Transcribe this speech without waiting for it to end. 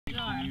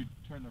Can you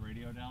turn the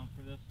radio down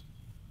for this?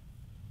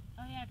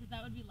 Oh yeah, because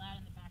that would be loud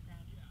in the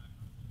background.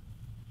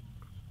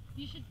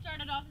 You should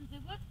start it off and say,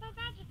 what's my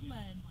magic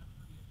mud?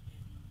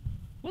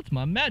 What's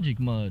my magic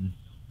mud?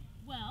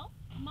 Well,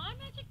 my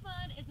magic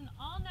mud is an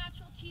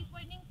all-natural teeth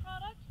whitening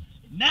product.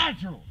 It's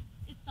Natural!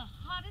 It's the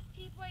hottest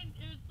teeth whitening.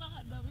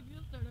 No, we're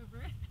gonna start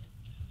over.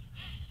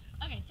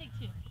 Okay, take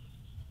two.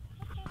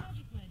 What's my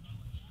magic mud?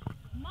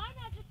 My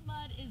magic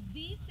mud is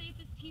the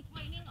safest teeth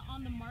whitening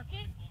on the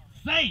market.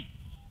 Safe!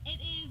 It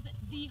is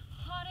the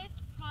hottest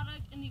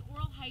product in the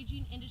oral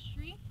hygiene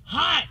industry.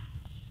 Hot!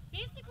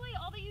 Basically,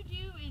 all that you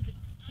do is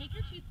take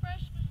your toothbrush,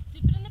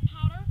 dip it in the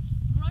powder,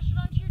 brush it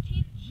onto your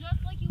teeth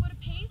just like you would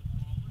a paste.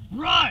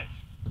 Brush!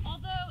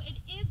 Although it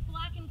is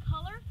black in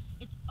color,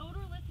 it's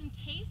odorless in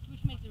taste,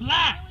 which makes it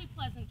Black. really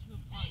pleasant to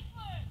apply.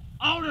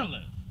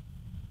 Odorless!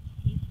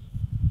 Tasteless.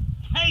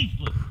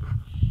 Tasteless!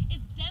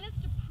 It's dentist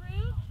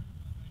approved.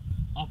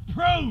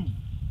 Approved!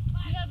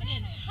 We have it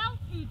in health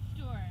food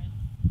stores.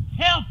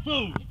 Health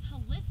food! It's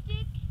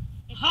holistic.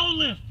 It's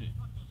Holistic!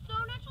 so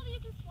natural that you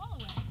can swallow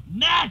it.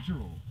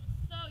 Natural!